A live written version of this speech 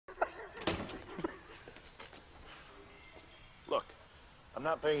I'm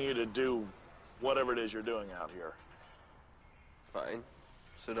not paying you to do whatever it is you're doing out here. Fine.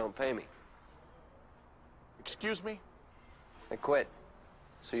 So don't pay me. Excuse me? I quit.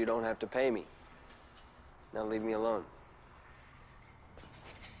 So you don't have to pay me. Now leave me alone.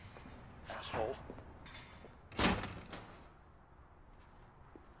 Asshole.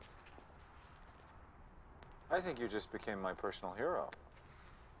 I think you just became my personal hero.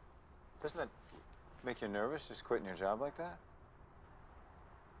 Doesn't that make you nervous, just quitting your job like that?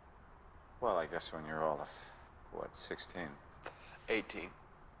 Well, I guess when you're all of, what, 16? 18. I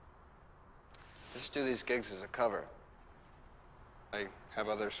just do these gigs as a cover. I have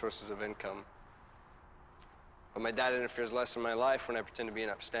other sources of income. But my dad interferes less in my life when I pretend to be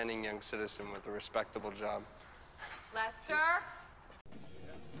an upstanding young citizen with a respectable job. Lester?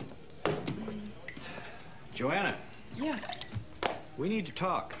 Joanna. Yeah. We need to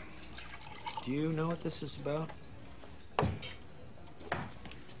talk. Do you know what this is about?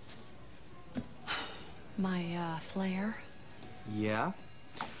 My, flair? Yeah.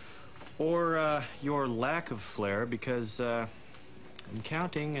 Or, your lack of flair, because, I'm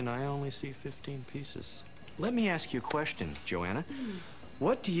counting and I only see 15 pieces. Let me ask you a question, Joanna.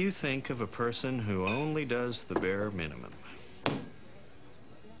 What do you think of a person who only does the bare minimum?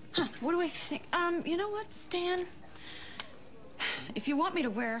 Huh, what do I think? You know what, Stan? If you want me to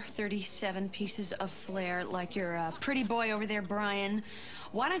wear 37 pieces of flair like your pretty boy over there, Brian,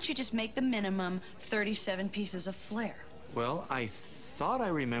 why don't you just make the minimum 37 pieces of flair? Well, I thought I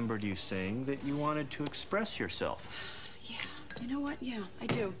remembered you saying that you wanted to express yourself. Yeah, you know what? Yeah, I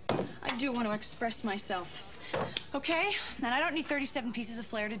do. I do want to express myself. Okay? And I don't need 37 pieces of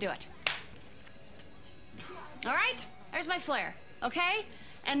flair to do it. All right? There's my flair, okay?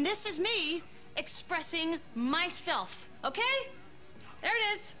 And this is me expressing myself, okay? There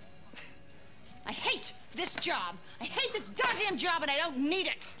it is. I hate this job. I hate this goddamn job, and I don't need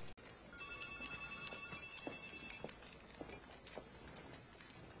it.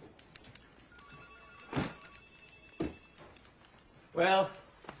 Well,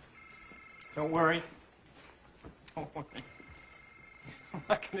 don't worry. Don't worry. I'm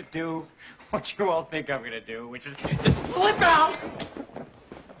not gonna do what you all think I'm gonna do, which is just flip out!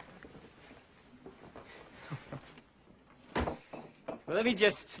 Well, let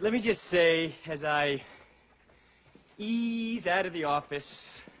me just say, as I ease out of the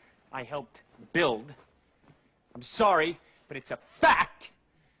office I helped build, I'm sorry, but it's a fact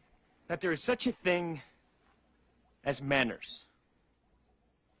that there is such a thing as manners.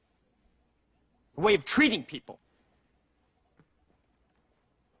 A way of treating people.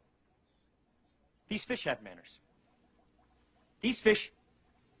 These fish have manners. These fish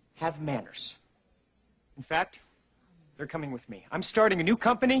have manners. In fact, they're coming with me. I'm starting a new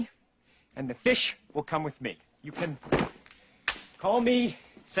company, and the fish will come with me. You can call me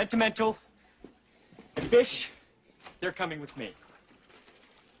sentimental. The fish, they're coming with me.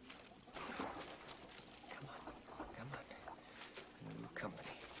 Come on. New company.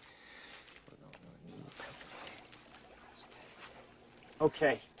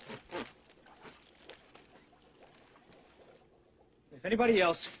 Okay. If anybody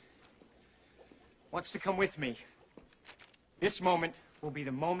else wants to come with me, this moment will be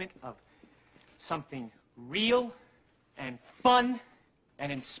the moment of something real and fun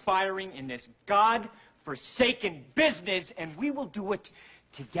and inspiring in this God-forsaken business, and we will do it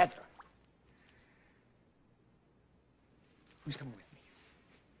together. Who's coming with me?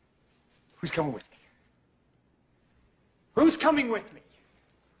 Who's coming with me? Who's coming with me?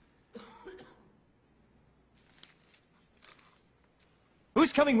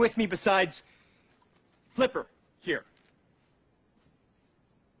 Who's coming with me besides Flipper here?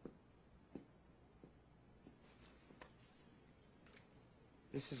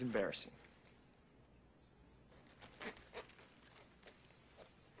 This is embarrassing.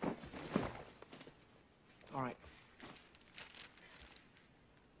 All right.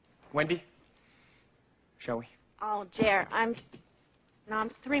 Wendy, shall we? Oh, Jer, I'm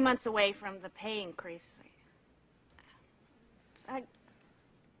 3 months away from the pay increase.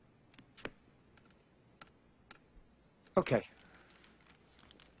 Okay.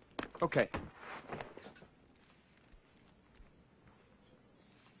 Okay.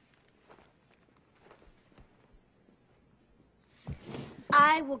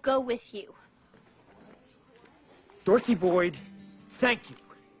 I will go with you. Dorothy Boyd, thank you.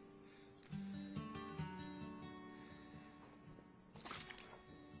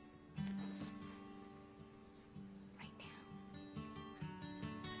 Right now.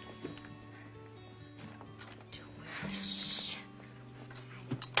 Don't do it. Shh.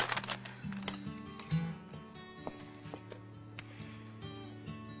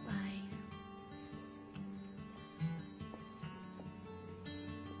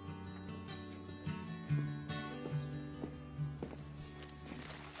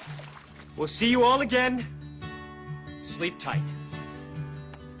 We'll see you all again. Sleep tight.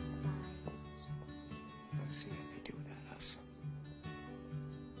 Let's see how they do without us.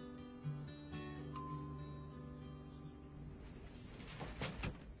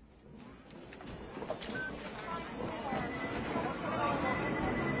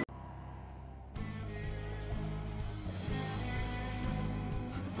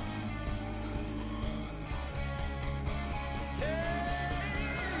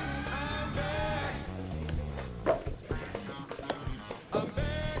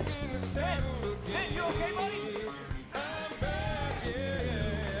 Hey, you okay, buddy?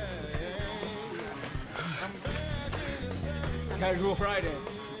 Casual Friday.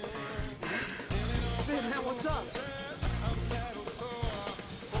 Hey, man, what's up?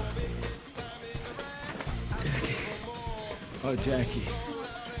 Oh, Jackie.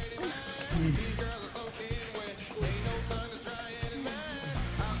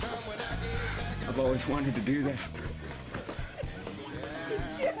 I've always wanted to do that.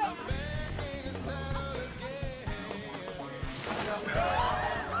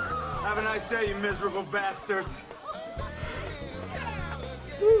 Have a nice day, you miserable bastards.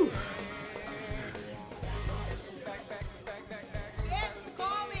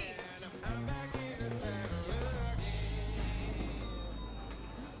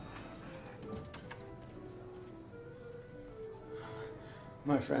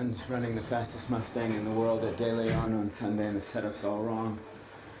 My friend's running the fastest Mustang in the world at De Leon on Sunday, and the setup's all wrong.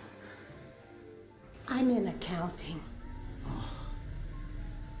 I'm in accounting.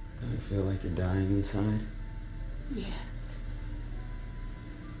 Do you feel like you're dying inside? Yes.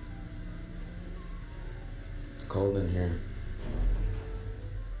 It's cold in here.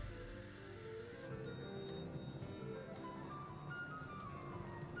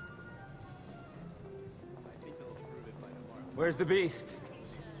 Where's the beast?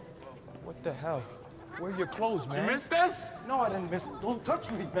 What the hell? Where are your clothes, man? You missed this? No, I didn't miss. Don't touch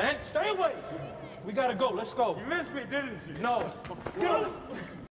me, man. Stay away. We gotta go. Let's go. You missed me, didn't you? No. Get over.